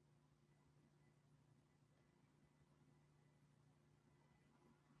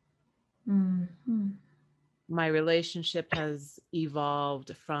 Mm-hmm. My relationship has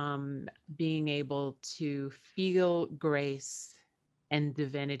evolved from being able to feel grace and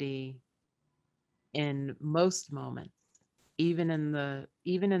divinity in most moments, even in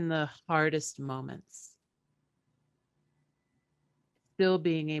the hardest moments, still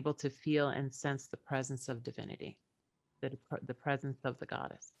being able to feel and sense the presence of divinity, the presence of the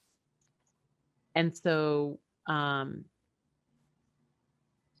goddess. And so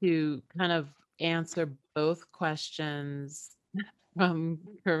to kind of answer both questions from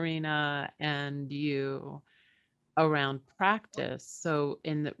Karina and you around practice. So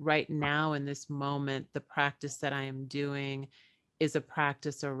right now in this moment, the practice that I am doing is a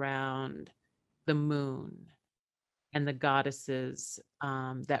practice around the moon and the goddesses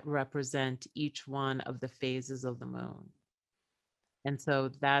that represent each one of the phases of the moon. And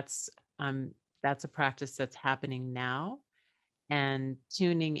so that's a practice that's happening now, and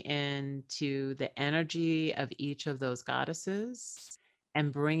tuning in to the energy of each of those goddesses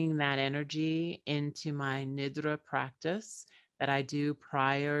and bringing that energy into my Nidra practice that I do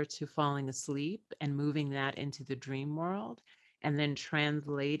prior to falling asleep, and moving that into the dream world, and then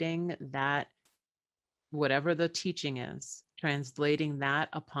translating that, whatever the teaching is, translating that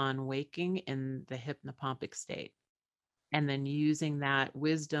upon waking in the hypnopompic state, and then using that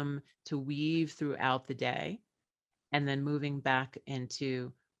wisdom to weave throughout the day, and then moving back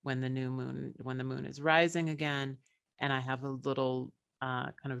into when the moon is rising again. And I have a little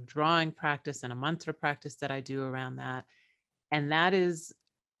kind of drawing practice and a mantra practice that I do around that. And that is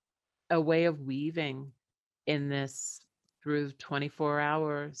a way of weaving in this through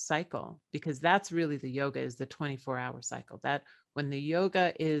 24-hour cycle, because that's really the yoga, is the 24-hour cycle. That when the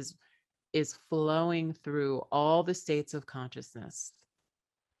yoga is flowing through all the states of consciousness,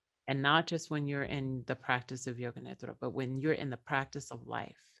 and not just when you're in the practice of yoga nidra, but when you're in the practice of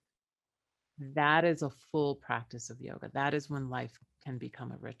life, that is a full practice of yoga. That is when life can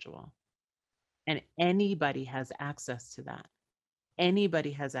become a ritual. And anybody has access to that.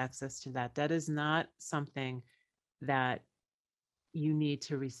 Anybody has access to that. That is not something that you need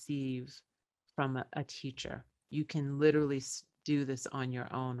to receive from a teacher. You can literally do this on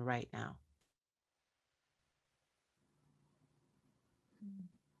your own right now.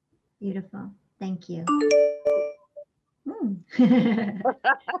 Beautiful. Thank you.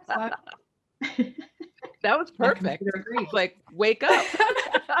 That was perfect. Like, wake up.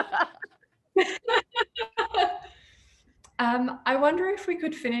 I wonder if we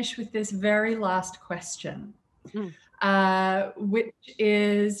could finish with this very last question, which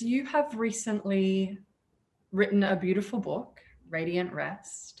is, you have recently written a beautiful book, Radiant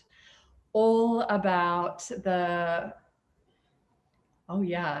Rest, all about the,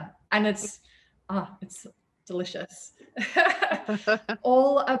 and it's delicious.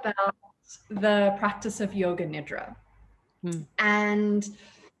 All about the practice of yoga nidra. And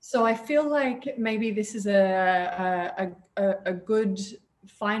so I feel like maybe this is a good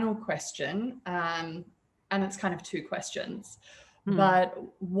final question, and it's kind of two questions. But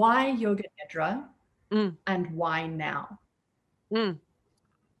why yoga nidra, and why now?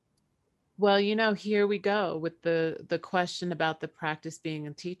 Well, you know, here we go with the question about the practice being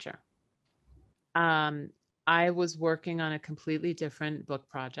a teacher. I was working on a completely different book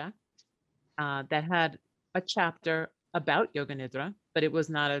project that had a chapter about yoga nidra, but it was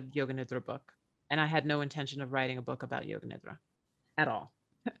not a yoga nidra book. And I had no intention of writing a book about yoga nidra at all.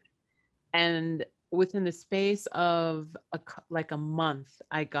 And within the space of like a month,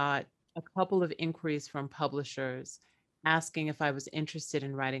 I got a couple of inquiries from publishers asking if I was interested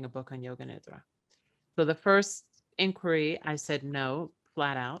in writing a book on yoga nidra. So the first inquiry, I said no,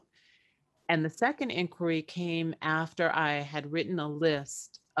 flat out. And the second inquiry came after I had written a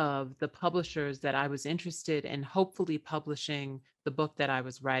list of the publishers that I was interested in hopefully publishing the book that I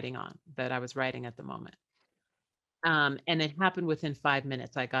was writing at the moment. And it happened within 5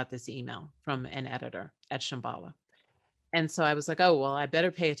 minutes. I got this email from an editor at Shambhala. And so I was like, oh, well, I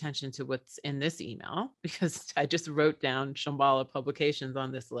better pay attention to what's in this email, because I just wrote down Shambhala publications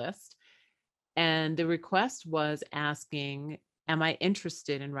on this list. And the request was asking, am I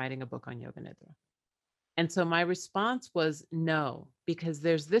interested in writing a book on yoga nidra? And so my response was no, because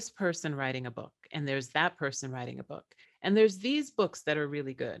there's this person writing a book, and there's that person writing a book, and there's these books that are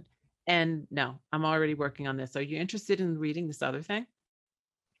really good. And no, I'm already working on this. Are you interested in reading this other thing?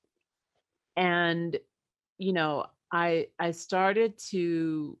 And, I started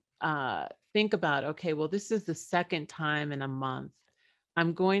to think about, okay, well, this is the second time in a month.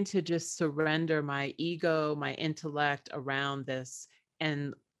 I'm going to just surrender my ego, my intellect around this,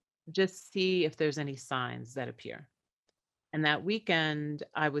 and just see if there's any signs that appear. And that weekend,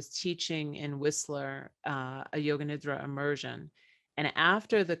 I was teaching in Whistler a Yoga Nidra immersion. And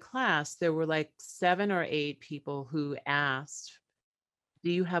after the class, there were like 7 or 8 people who asked,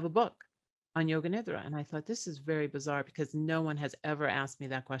 do you have a book on Yoga Nidra? And I thought, this is very bizarre because no one has ever asked me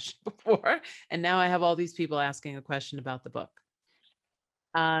that question before. And now I have all these people asking a question about the book.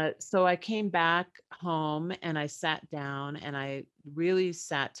 So I came back home and I sat down and I really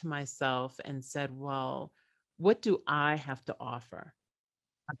sat to myself and said, well, what do I have to offer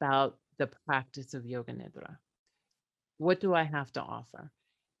about the practice of Yoga Nidra? What do I have to offer?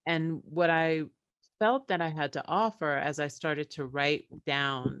 And what I felt that I had to offer as I started to write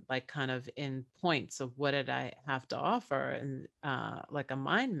down, like kind of in points of what did I have to offer and like a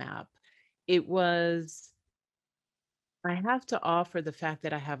mind map, it was I have to offer the fact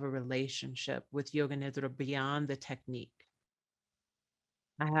that I have a relationship with Yoga Nidra beyond the technique.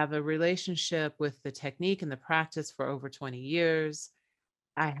 I have a relationship with the technique and the practice for over 20 years.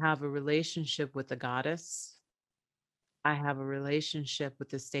 I have a relationship with the goddess. I have a relationship with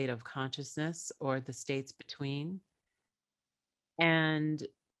the state of consciousness or the states between. And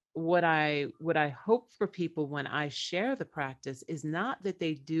what I hope for people when I share the practice is not that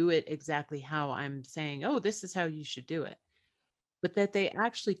they do it exactly how I'm saying, oh, this is how you should do it, but that they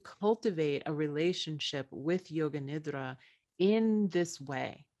actually cultivate a relationship with Yoga Nidra in this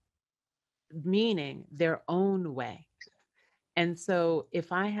way, meaning their own way. And so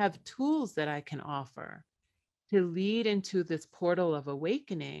if I have tools that I can offer to lead into this portal of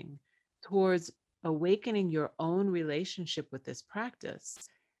awakening towards awakening your own relationship with this practice,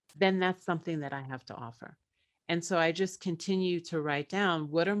 then that's something that I have to offer. And so I just continue to write down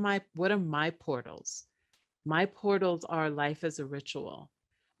what are my portals? My portals are life as a ritual.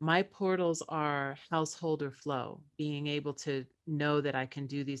 My portals are householder flow, being able to know that I can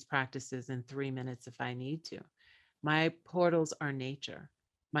do these practices in 3 minutes if I need to. My portals are nature.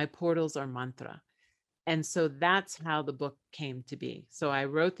 My portals are mantra. And so that's how the book came to be. So I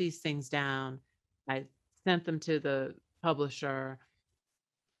wrote these things down. I sent them to the publisher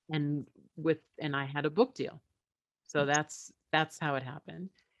and I had a book deal. So that's how it happened.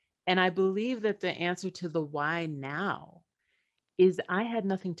 And I believe that the answer to the why now is I had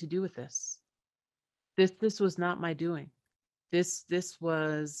nothing to do with this. This was not my doing. This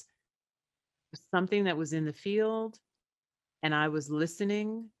was something that was in the field and I was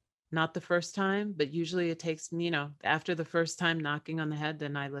listening, not the first time, but usually it takes me, after the first time knocking on the head,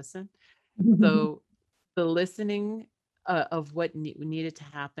 then I listen. So the listening of what needed to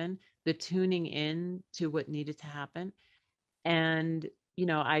happen, the tuning in to what needed to happen. And,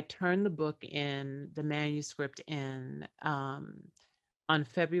 I turned the book in, the manuscript in on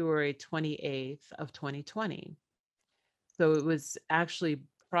February 28th of 2020. So it was actually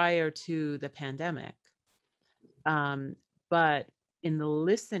prior to the pandemic. But in the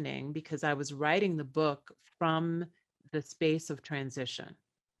listening, because I was writing the book from the space of transition.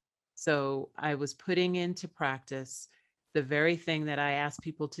 So I was putting into practice the very thing that I ask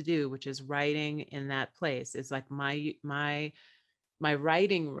people to do, which is writing in that place. It's like my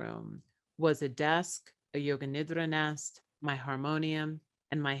writing room was a desk, a Yoga Nidra nest, my harmonium,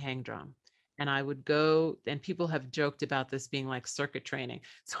 and my hang drum. And I would go, and people have joked about this being like circuit training.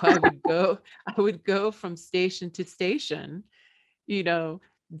 So I would go from station to station,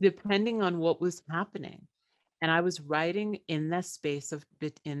 depending on what was happening. And I was writing in the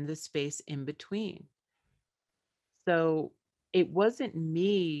space in between. So it wasn't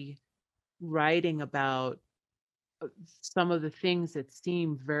me writing about some of the things that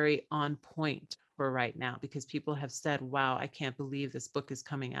seem very on point for right now, because people have said, wow, I can't believe this book is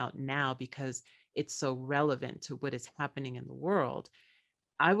coming out now because it's so relevant to what is happening in the world.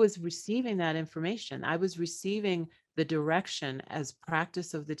 I was receiving that information. I was receiving the direction as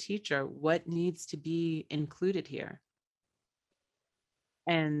practice of the teacher, what needs to be included here.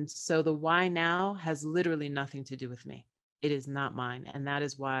 And so the why now has literally nothing to do with me. It is not mine. And that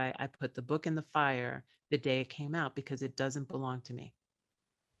is why I put the book in the fire the day it came out, because it doesn't belong to me.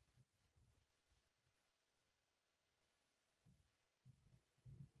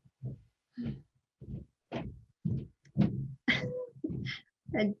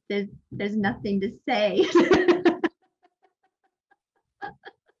 There's nothing to say.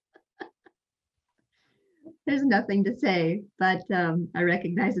 There's nothing to say, but I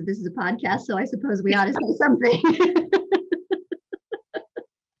recognize that this is a podcast, so I suppose we ought to say something.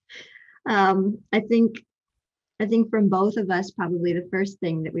 I think from both of us, probably the first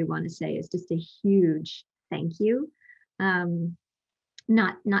thing that we want to say is just a huge thank you.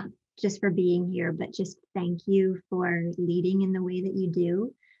 Not just for being here, but just thank you for leading in the way that you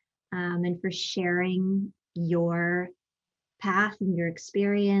do, and for sharing your path and your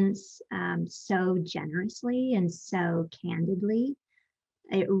experience so generously and so candidly.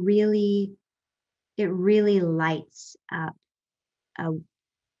 It really lights up a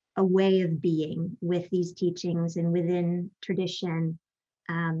way of being with these teachings and within tradition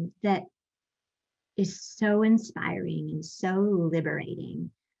that is so inspiring and so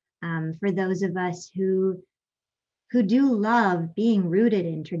liberating for those of us who do love being rooted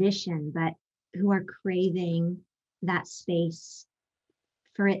in tradition, but who are craving that space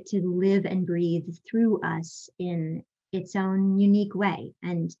for it to live and breathe through us in its own unique way,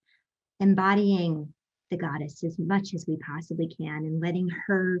 and embodying the goddess as much as we possibly can, and letting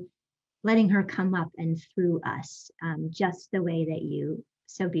her come up and through us, just the way that you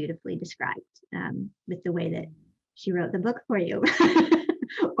so beautifully described, with the way that she wrote the book for you,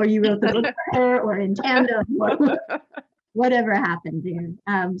 or you wrote the book for her, or in tandem, or whatever happened there.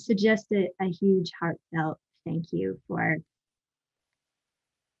 So just a huge heartfelt thank you for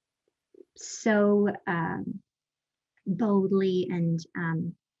so boldly and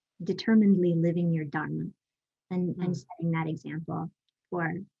determinedly living your dharma, and setting that example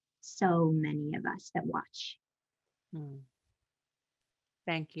for so many of us that watch.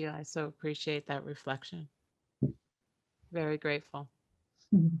 Thank you. I so appreciate that reflection. Very grateful.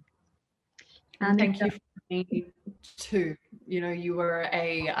 Thank you for me too. You know, you were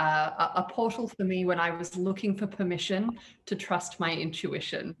a portal for me when I was looking for permission to trust my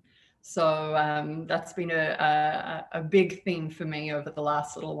intuition. So that's been a big theme for me over the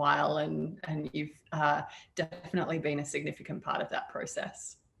last little while, and you've definitely been a significant part of that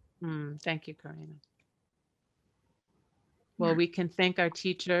process. Thank you, Karina. Well, we can thank our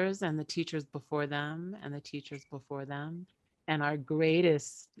teachers and the teachers before them and the teachers before them, and our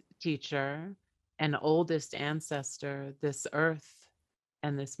greatest teacher and oldest ancestor, this earth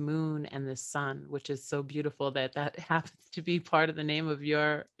and this moon and this sun, which is so beautiful that happens to be part of the name of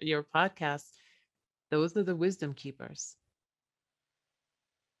your podcast. Those are the wisdom keepers.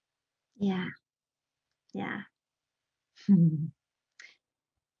 Yeah.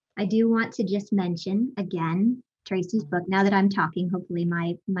 I do want to just mention again Tracee's book. Now that I'm talking, hopefully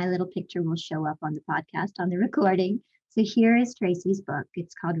my little picture will show up on the podcast, on the recording. So here is Tracee's book.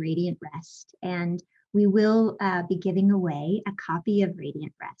 It's called Radiant Rest, and we will be giving away a copy of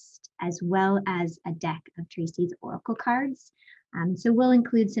Radiant Rest, as well as a deck of Tracee's oracle cards. So we'll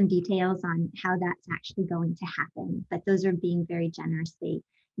include some details on how that's actually going to happen, but those are being very generously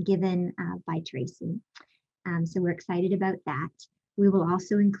given by Tracee. So we're excited about that. We will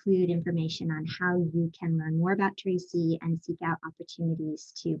also include information on how you can learn more about Tracee and seek out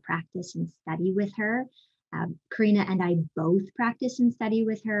opportunities to practice and study with her. Karina and I both practice and study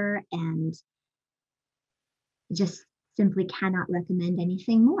with her, and just simply cannot recommend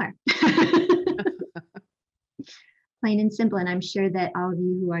anything more. Plain and simple. And I'm sure that all of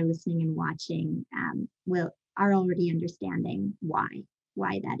you who are listening and watching are already understanding why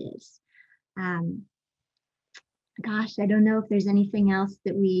that is. Gosh, I don't know if there's anything else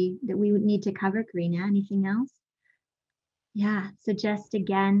that we would need to cover, Karina. Anything else? Yeah, so just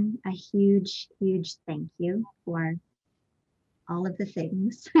again, a huge thank you for all of the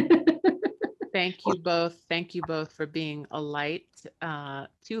things. Thank you both. Thank you both for being a light,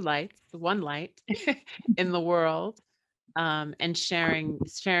 two lights, one light in the world, and sharing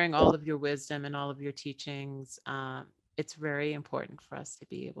all of your wisdom and all of your teachings. It's very important for us to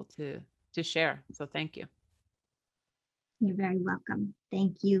be able to share. So thank you. You're very welcome.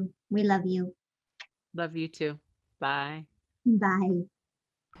 Thank you. We love you. Love you too. Bye. Bye.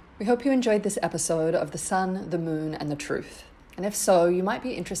 We hope you enjoyed this episode of The Sun, the Moon, and the Truth. And if so, you might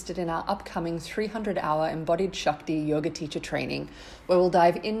be interested in our upcoming 300-hour Embodied Shakti Yoga Teacher Training, where we'll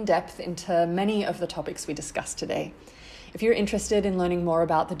dive in depth into many of the topics we discussed today. If you're interested in learning more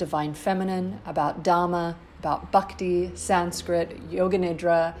about the Divine Feminine, about Dharma, about Bhakti, Sanskrit, Yoga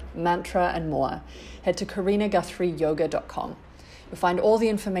Nidra, Mantra, and more, head to karinaguthrieyoga.com. You'll find all the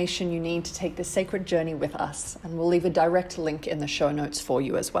information you need to take this sacred journey with us, and we'll leave a direct link in the show notes for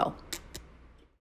you as well.